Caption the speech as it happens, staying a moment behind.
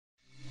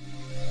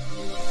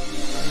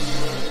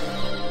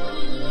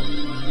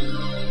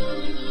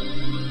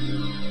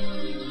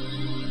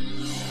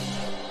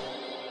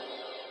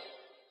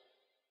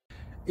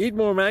eat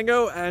more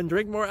mango and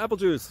drink more apple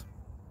juice.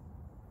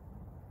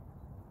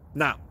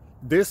 Now,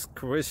 this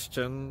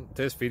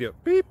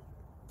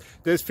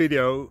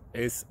video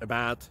is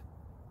about...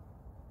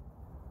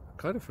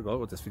 I kind of forgot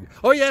what this video...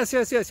 Oh, yes.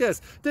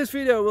 This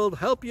video will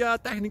help you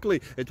out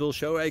technically. It will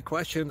show a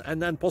question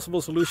and then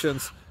possible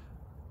solutions.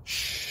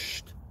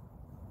 Shh.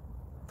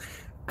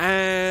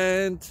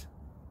 And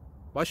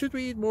why should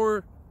we eat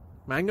more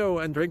mango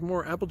and drink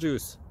more apple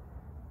juice?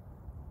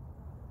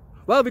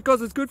 Well,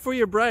 because it's good for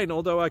your brain,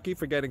 although I keep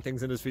forgetting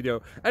things in this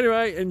video.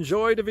 Anyway,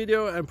 enjoy the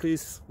video and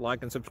please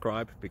like and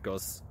subscribe,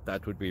 because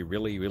that would be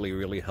really, really,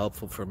 really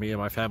helpful for me and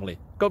my family.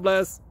 God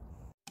bless!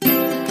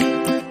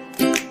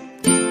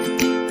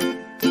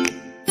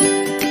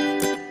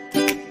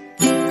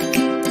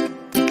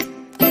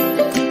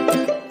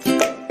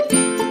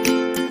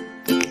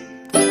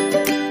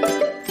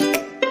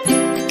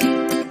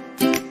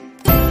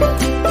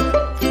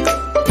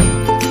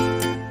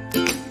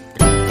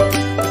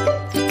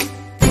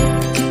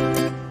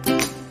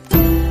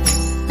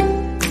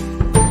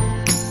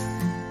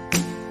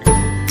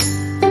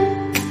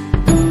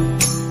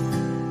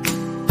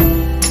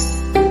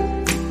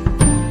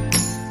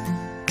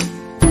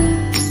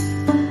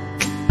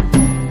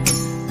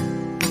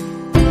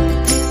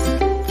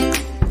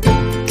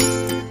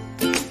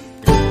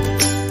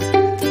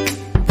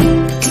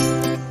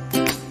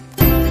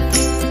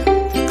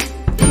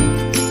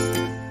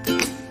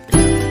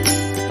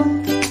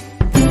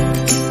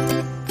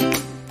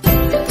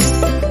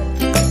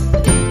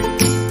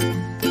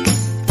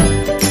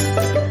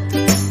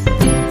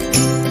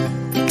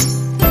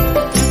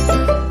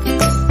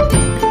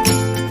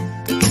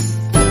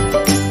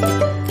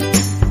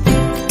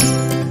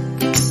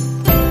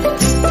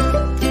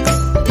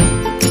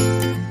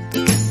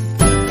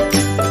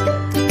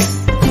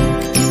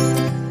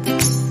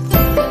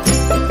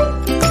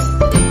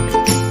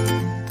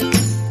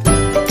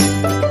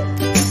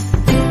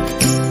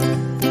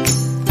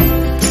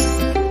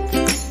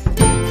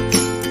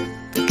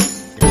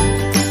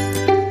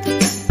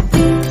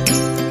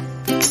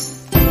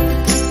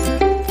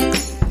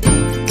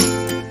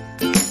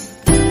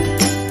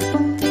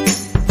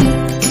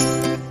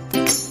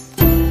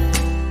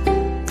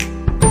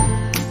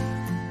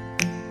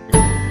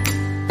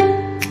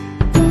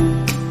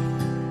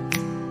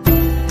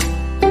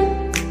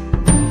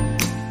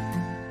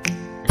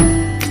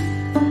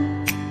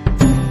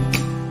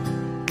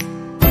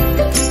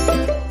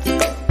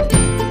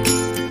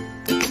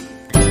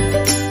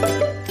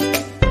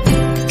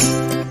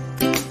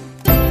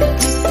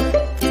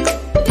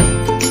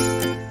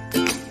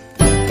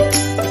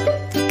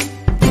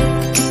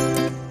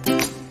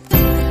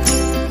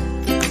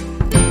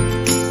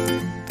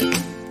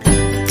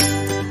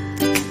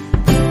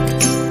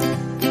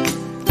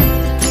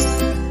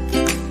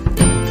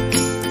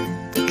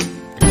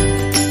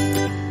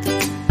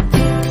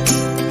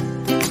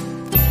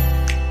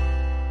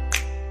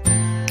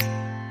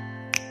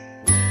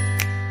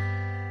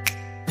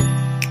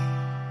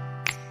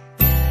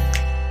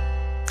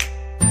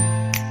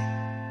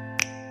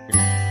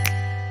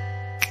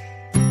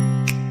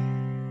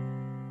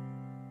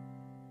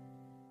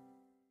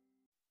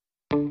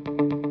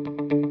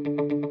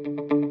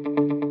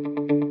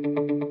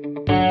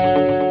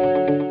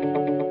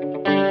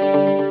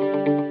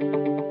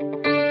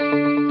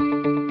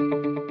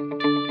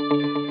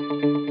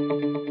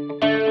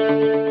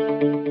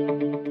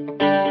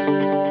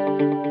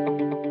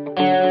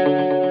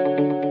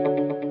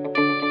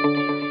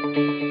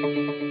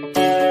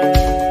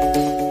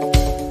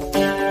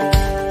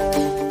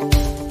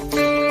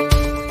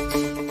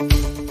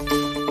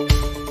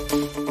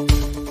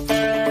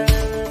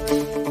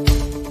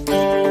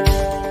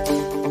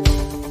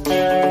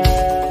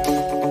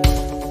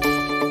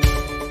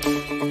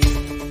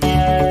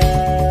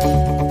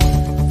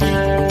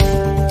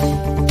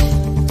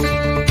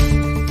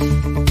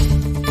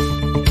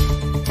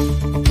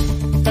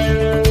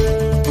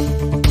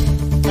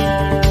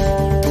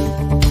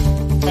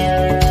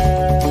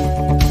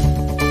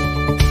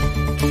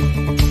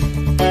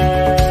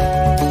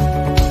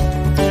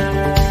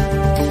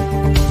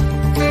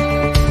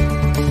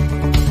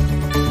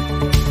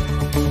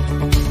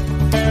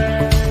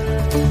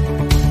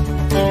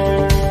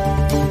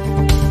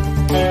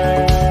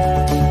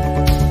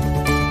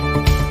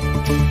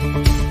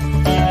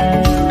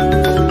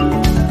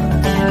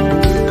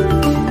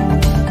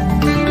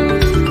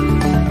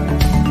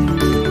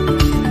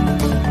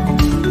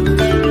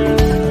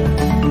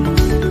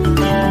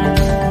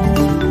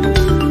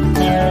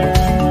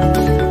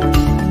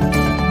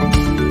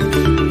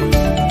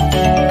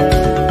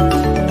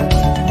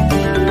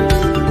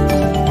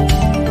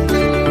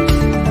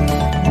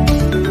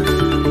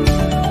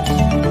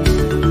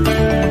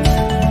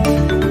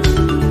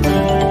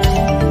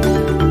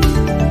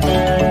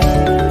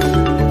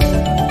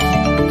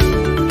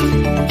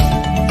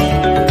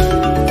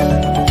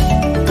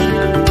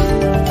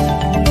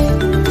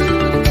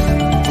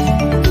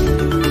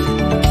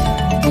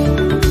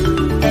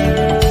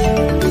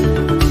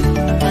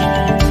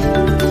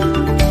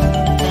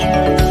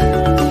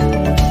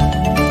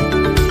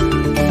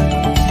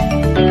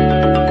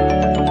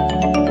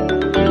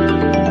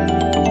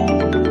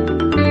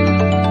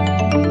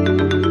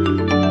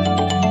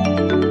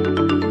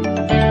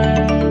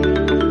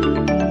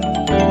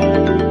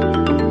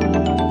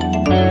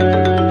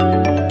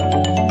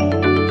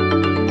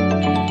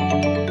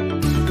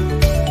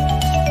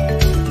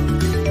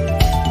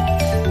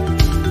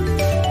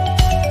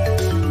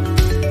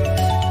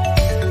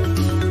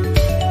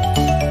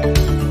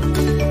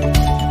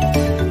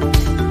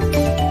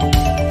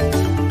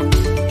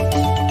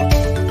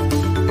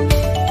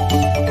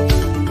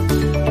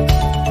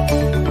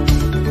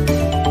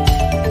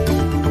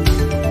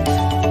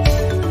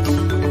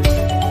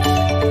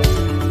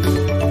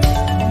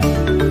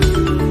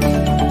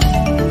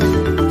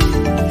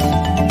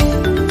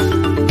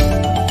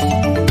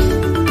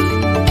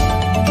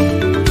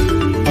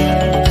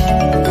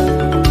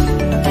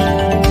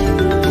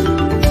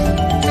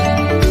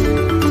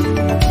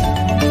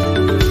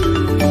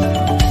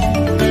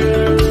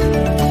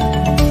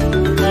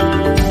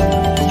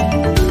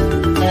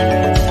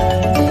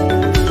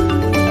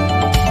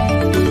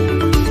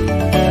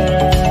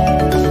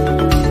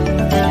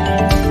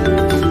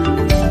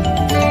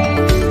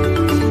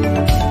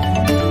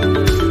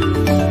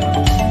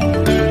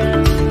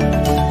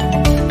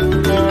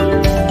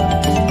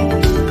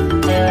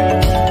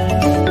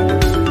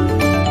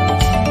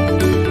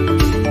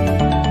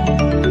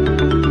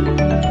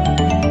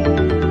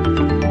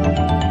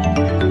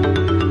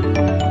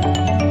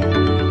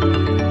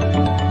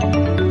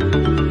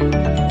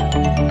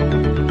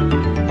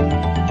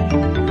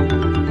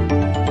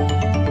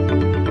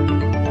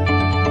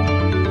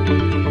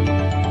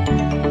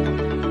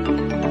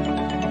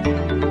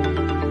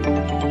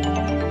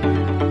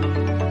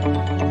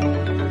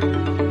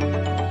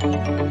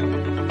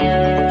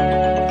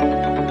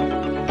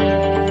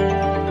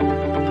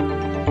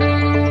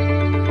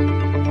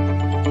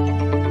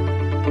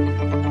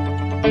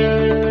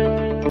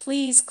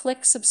 Please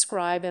click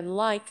subscribe and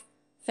like.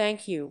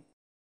 Thank you.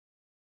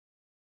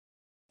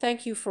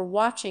 Thank you for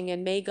watching,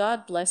 and may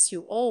God bless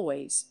you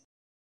always.